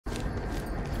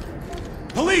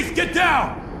Police, get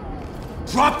down!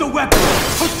 Drop the weapon!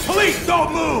 Police,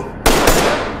 don't move! What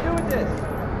are you doing this?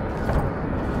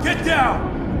 Get down!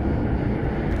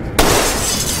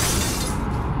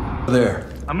 There.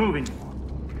 I'm moving.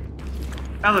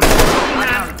 Element.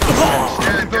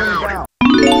 Stand down.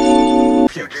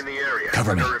 Refuge in the area.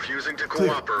 Cover me. They're refusing to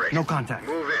cooperate. No contact.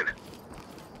 Move in.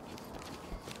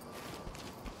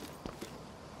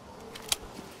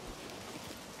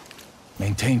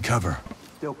 Maintain cover.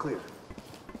 Still clear.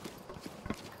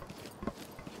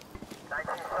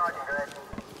 19 Sergeant, go ahead.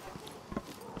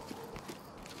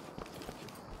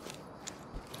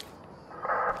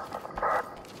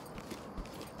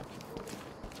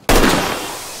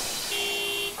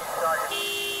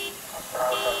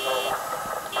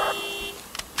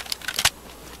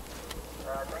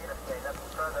 Negative state, nothing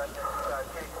further.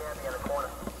 Just kitty camping in the corner.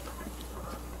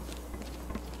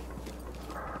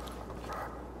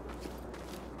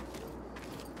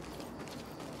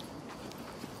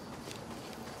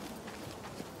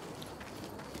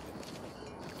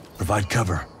 Provide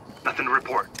cover. Nothing to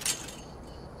report.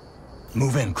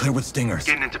 Move in, clear with stingers.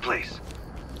 Getting into place.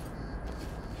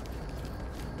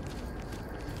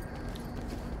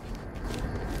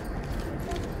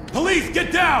 Police,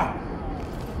 get down!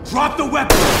 Drop the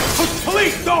weapon!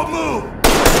 Police, don't move! What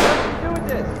are you doing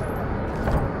this?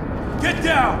 Get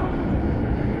down!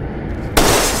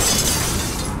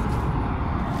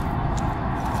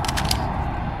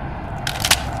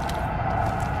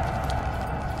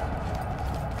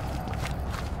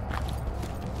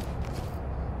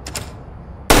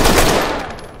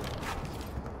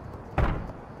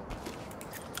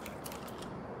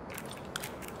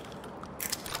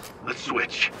 Let's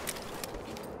switch.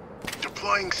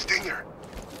 Deploying Stinger.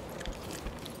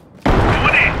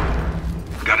 Going in.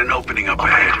 Got an opening up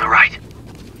ahead. On the right.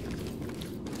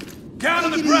 Down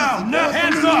on the ground! Now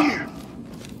hands up!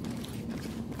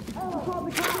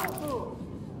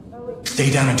 Stay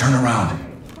down and turn around.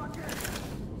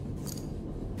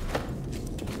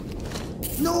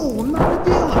 No, I'm not a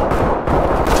dealer.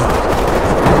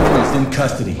 Talk. Is in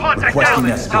custody. Contact Requesting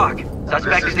down. escort. Talk.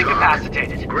 Suspect is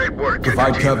incapacitated. Great work.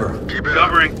 Provide entry team. cover. Keep it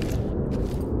Covering.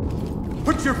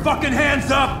 Put your fucking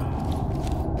hands up!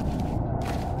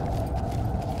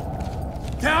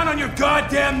 Down on your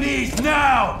goddamn knees,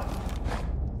 now!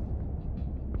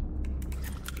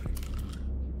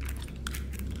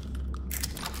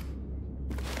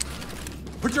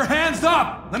 Put your hands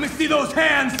up! Let me see those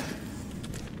hands!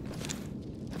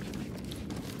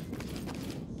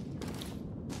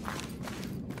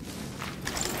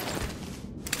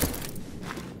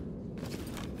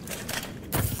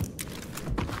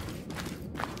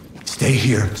 Stay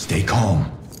here. Stay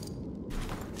calm.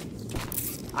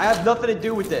 I have nothing to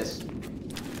do with this.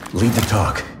 Lead the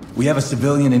talk. We have a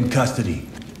civilian in custody.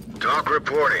 Talk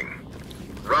reporting.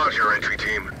 Roger, entry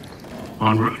team.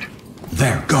 En route.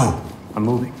 There, go. I'm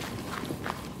moving.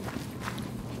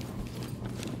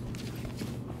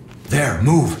 There,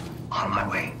 move. On my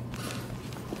way.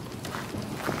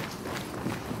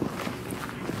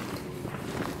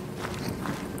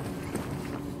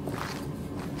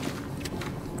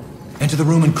 Enter the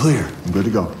room and clear. I'm good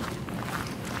to go.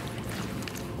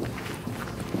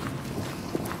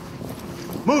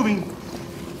 Moving.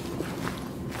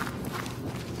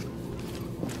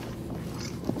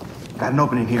 Got an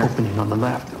opening here. Opening on the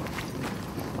left.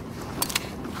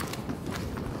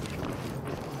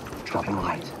 Dropping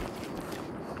light.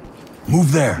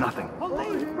 Move there. Nothing.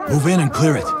 Move in and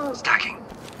clear it. Stacking.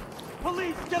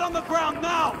 Police, get on the ground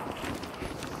now!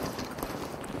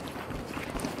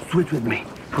 Switch with me.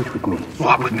 Switch with me.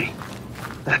 Swap with me.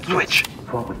 That switch.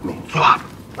 Swap with me. Swap.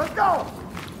 Let's go!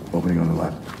 Opening on the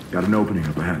left. Got an opening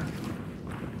up ahead.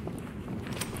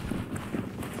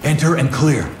 Enter and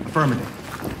clear. Affirmative.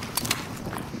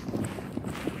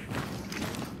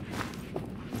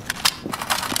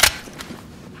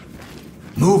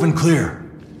 Move and clear.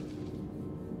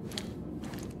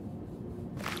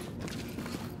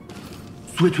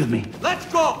 Switch with me. Let's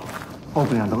go!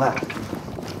 Opening on the left.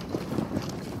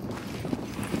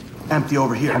 Empty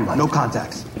over here. No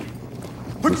contacts.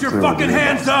 Put your fucking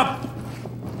hands up!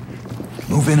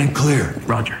 Move in and clear.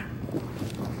 Roger.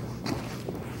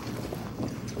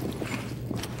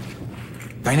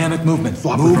 Dynamic movement.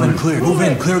 Move and clear. Move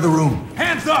in. Clear the room.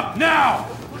 Hands up, now!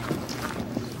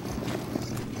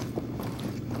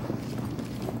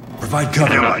 Provide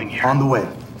cover. On the way.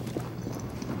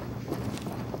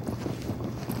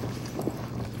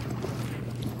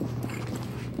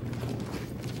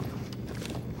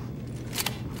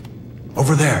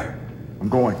 Over there. I'm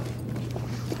going.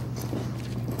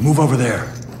 Move over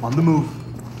there. On the move.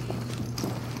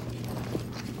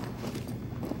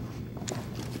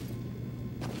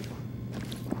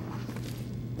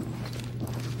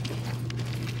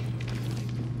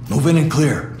 Move in and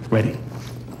clear. Ready.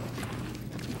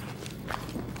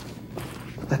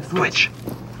 Let's switch.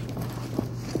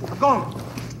 Going.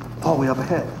 Hallway up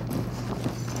ahead.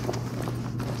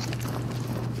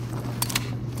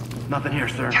 Nothing here,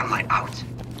 sir. Am I out?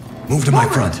 Move to my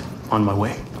front. On my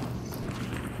way.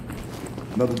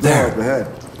 Another door There. up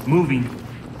ahead. Moving.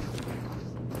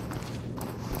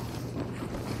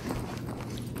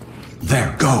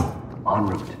 There, go. En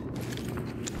route.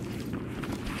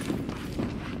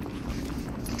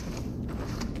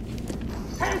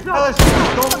 Hands up!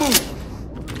 Don't move!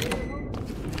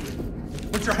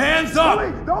 Put your hands up!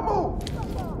 Please, don't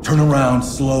move! Turn around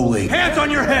slowly. Hands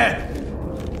on your head!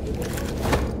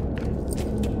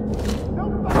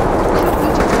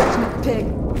 Pig.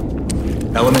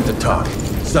 Element to talk.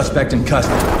 Suspect in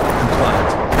custody. Compliant.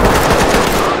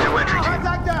 To entry team.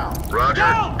 Contact down!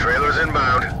 Roger. Trailers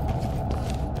inbound.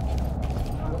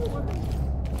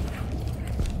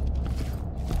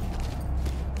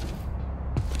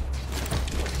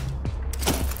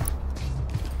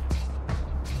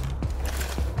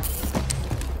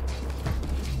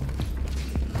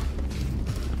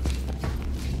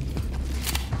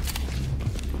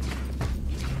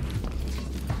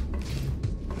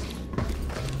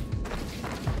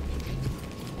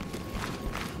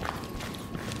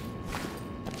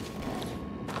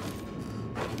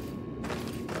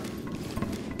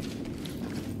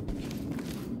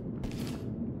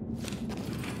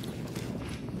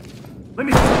 Let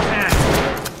me see your hand.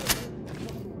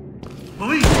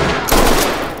 Police!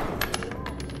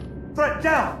 Threat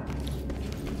down!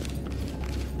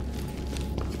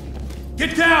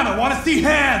 Get down! I want to see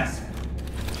hands!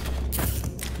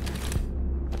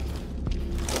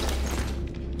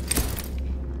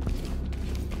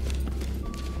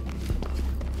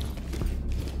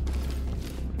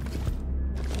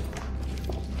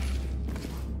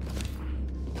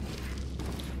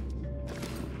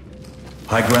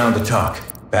 High ground to talk.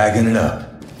 Bagging it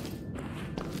up.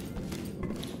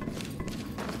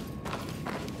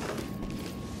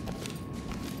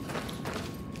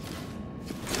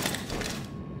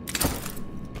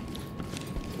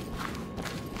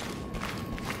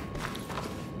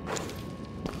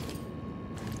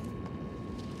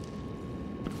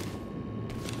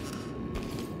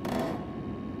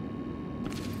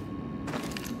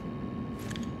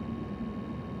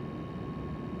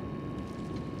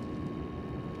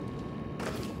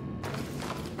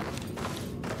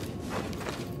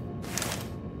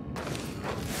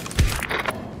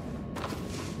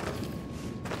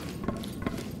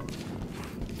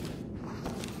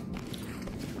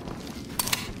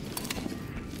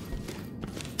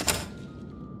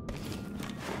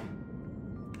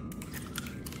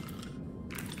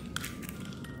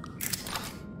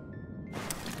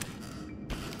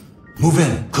 Move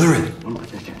in. Clear it. In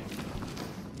position.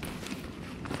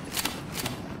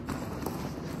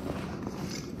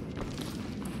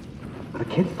 Are the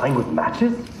kids playing with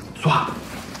matches? Swap.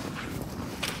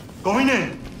 Going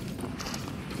in!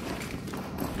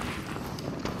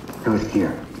 Good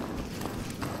here.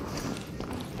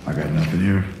 I got nothing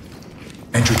here.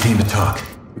 Entry team to talk.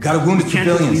 We got a wounded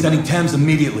civilian. Sending Thames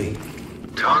immediately.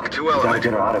 Talk to Gotta element.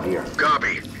 get her out of here.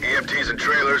 Copy. EMTs and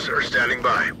trailers are standing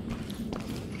by.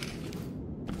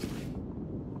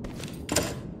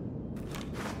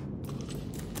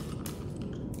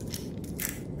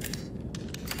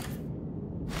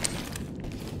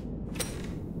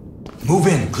 Move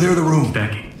in. Clear the room.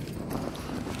 Becky.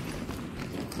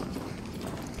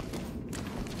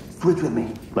 Switch with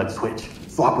me. Let's switch.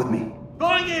 Swap with me.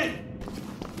 Going in!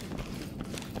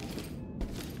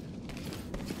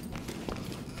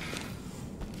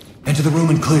 Enter the room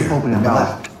and clear. Open on the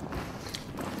left.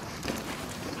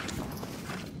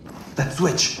 Let's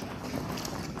switch.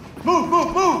 Move,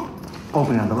 move, move!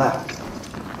 Open on the left.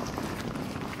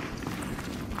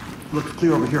 Looks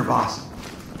clear over here, boss.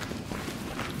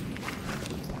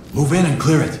 Move in and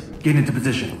clear it. Get into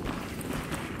position.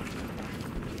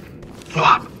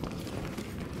 Swap.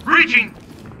 Reaching.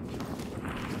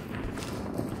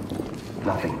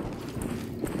 Nothing.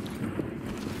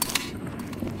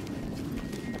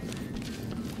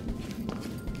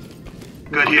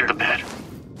 Good here. The bed.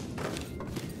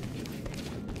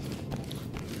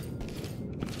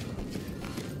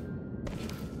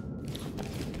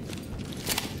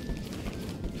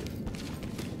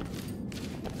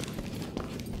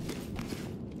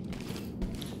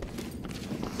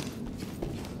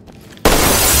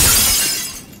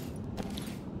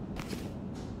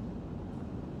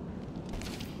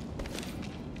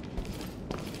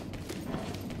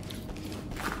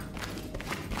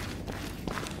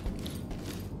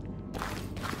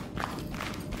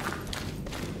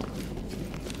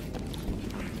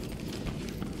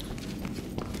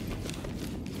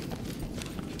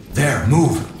 there.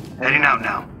 Move. Heading out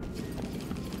now.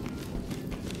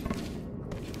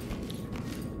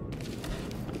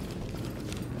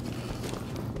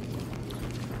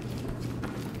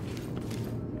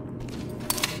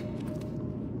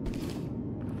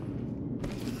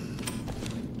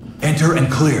 Enter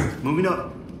and clear. Moving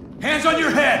up. Hands on your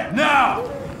head, now!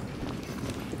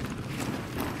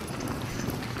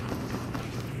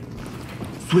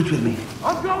 Switch with me.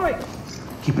 I'm going!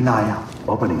 Keep an eye out.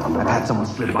 Opening on the right. I've had someone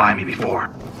slip by me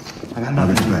before. I got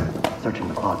Nothing nothing. to say. Searching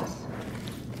the closets.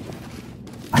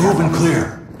 Move and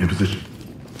clear. In position.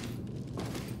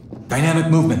 Dynamic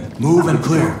movement. Move and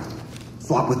clear.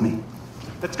 Swap with me.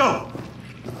 Let's go!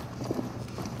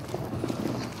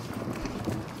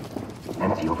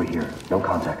 Empty over here. No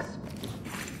contacts.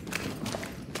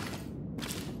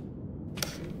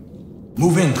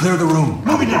 Move in. Clear the room.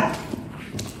 Moving now!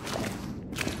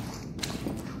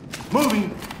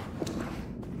 Moving!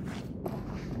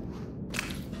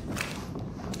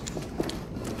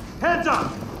 Hands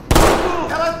up!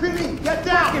 LSPD, get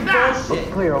down!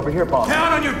 Bullshit. Clear over here, boss.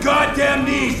 Down on your goddamn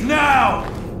knees, now!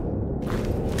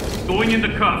 Going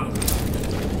into cuff.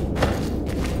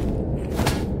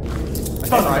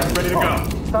 Suspect ready to go.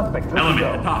 Suspect, ready to Element go.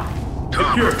 at top.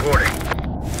 Talk Secure. reporting.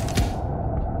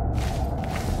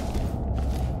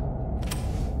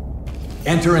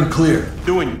 Enter and clear.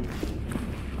 Doing.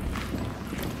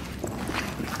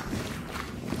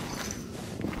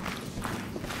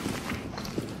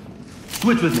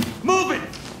 Switch with me. Move it!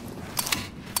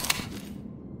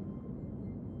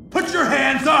 Put your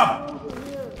hands up!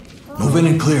 Move in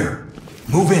and clear.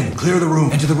 Move in. Clear the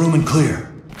room. Enter the room and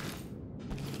clear.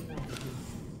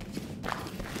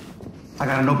 I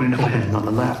got an opening ahead on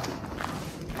the left.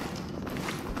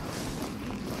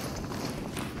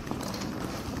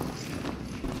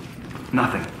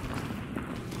 Nothing.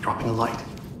 Dropping a light.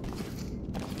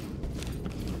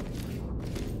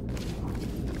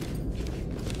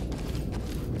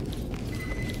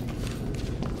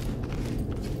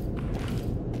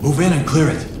 Move in and clear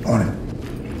it. On it.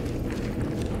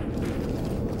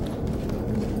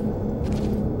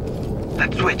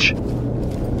 That switch.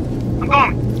 I'm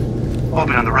going.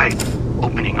 Open on the right.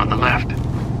 Opening on the left.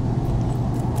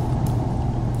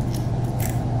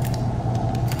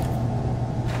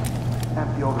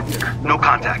 Empty over here. No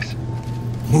contacts.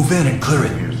 Move in and clear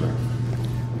it. Here, sir.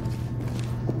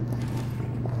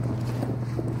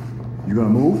 You gonna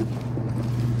move?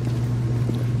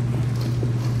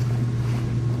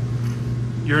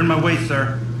 You're in my way,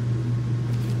 sir.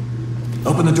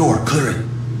 Open the door. Clear it.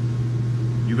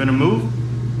 You gonna move?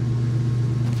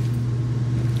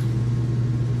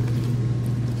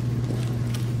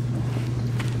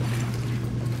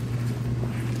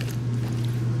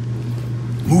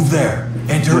 Move there.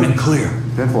 Enter and clear.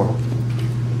 10-4.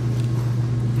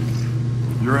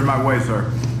 You're in my way, sir.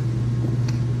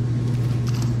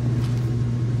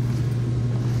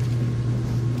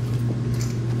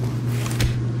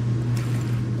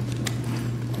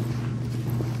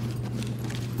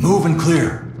 Move and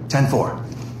clear. 10-4.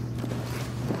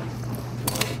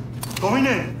 Going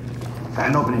in. Got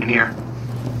an opening in here.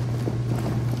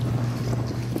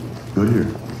 Good here.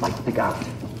 Light stick out.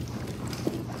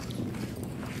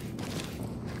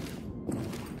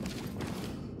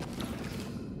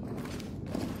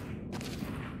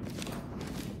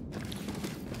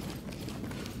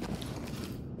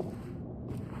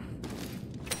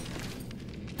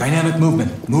 Dynamic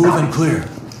movement. Move and clear.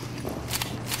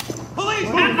 Police,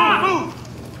 hands up! Move!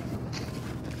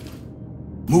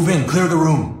 Move in. Clear the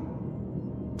room.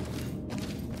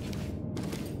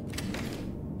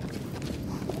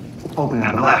 Opening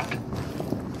on the left.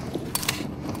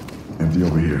 Empty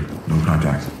over here. No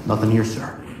contacts. Nothing here,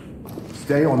 sir.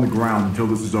 Stay on the ground until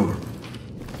this is over.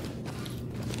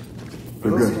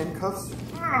 We're good. handcuffs?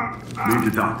 Lead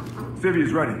to dock. Civvy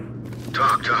is ready.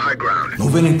 Talk to high ground.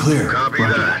 Move in and clear. Copy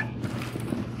that.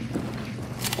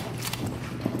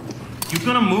 You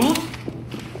gonna move?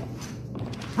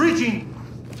 Breaching!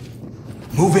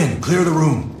 Move in. Clear the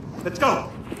room. Let's go!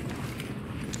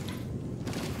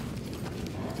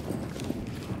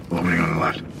 Opening on the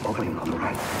left. Opening on the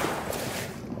right.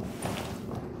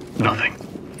 Nothing.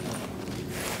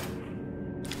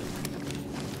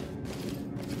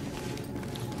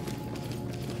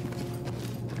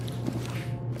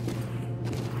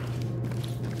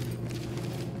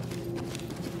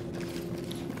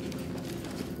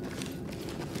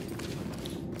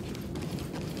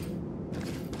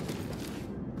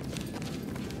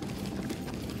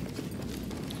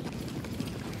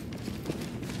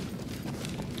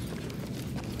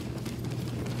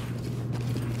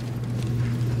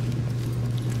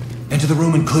 Enter the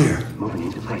room and clear. Moving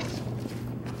into place.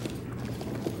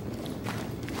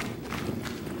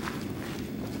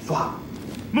 SWAT.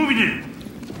 Moving in.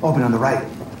 Open on the right.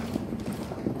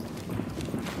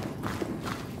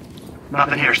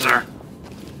 Nothing here, sir.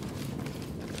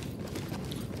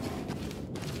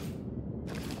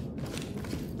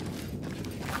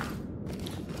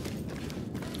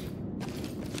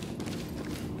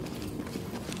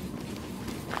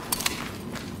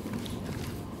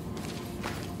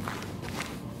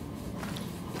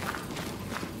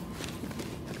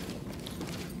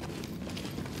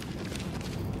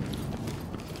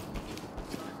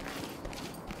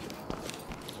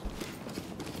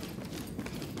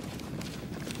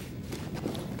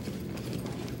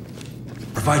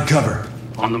 Provide cover.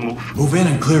 On the move. Move in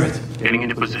and clear it. Getting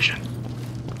into position.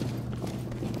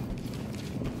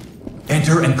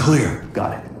 Enter and clear.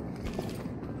 Got it.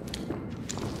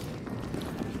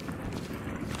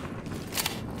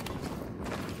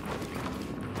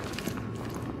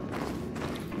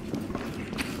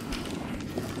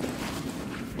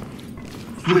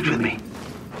 Switch with me.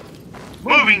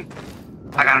 Moving!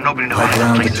 I got an opening to High hide.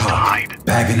 ground to Places to talk. hide.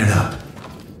 Bagging it up.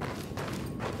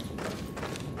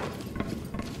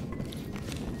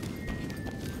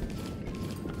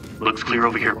 Looks clear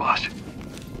over here, boss.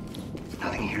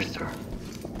 Nothing here, sir.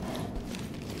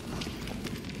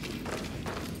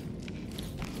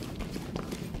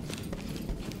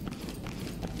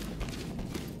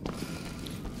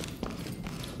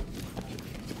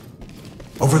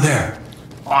 Over there.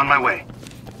 On my way.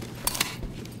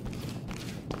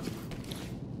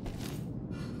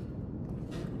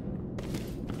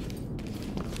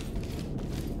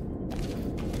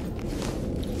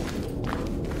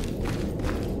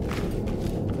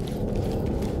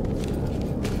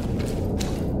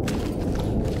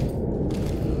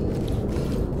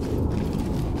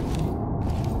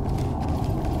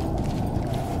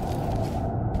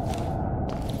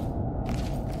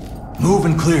 Move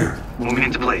and clear. Moving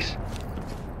into place.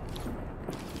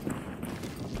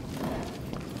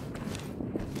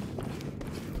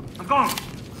 I'm gone.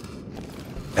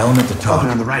 Element to talk. Open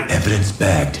on the right. Evidence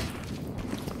bagged.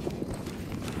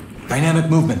 Dynamic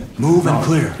movement. Move and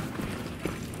clear.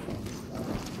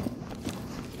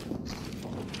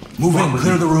 Move in,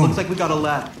 clear the room. Looks like we got a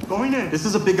lab. Going in. This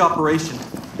is a big operation.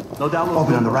 No doubt.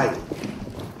 Open on the right.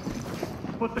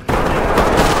 Put the hands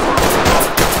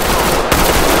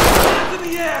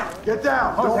in the air. Get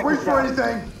down! Don't reach for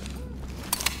anything!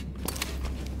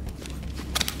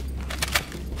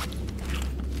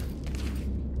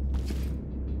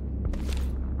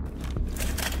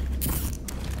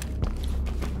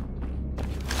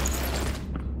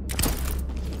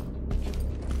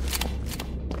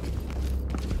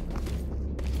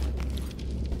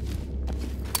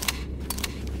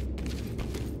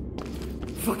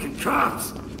 Fucking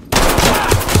cops.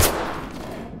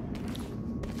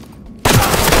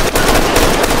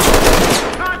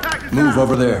 Move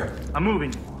over there. I'm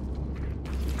moving.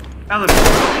 Elevator.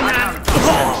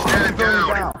 Stand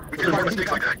down. We can't make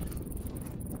mistakes like that.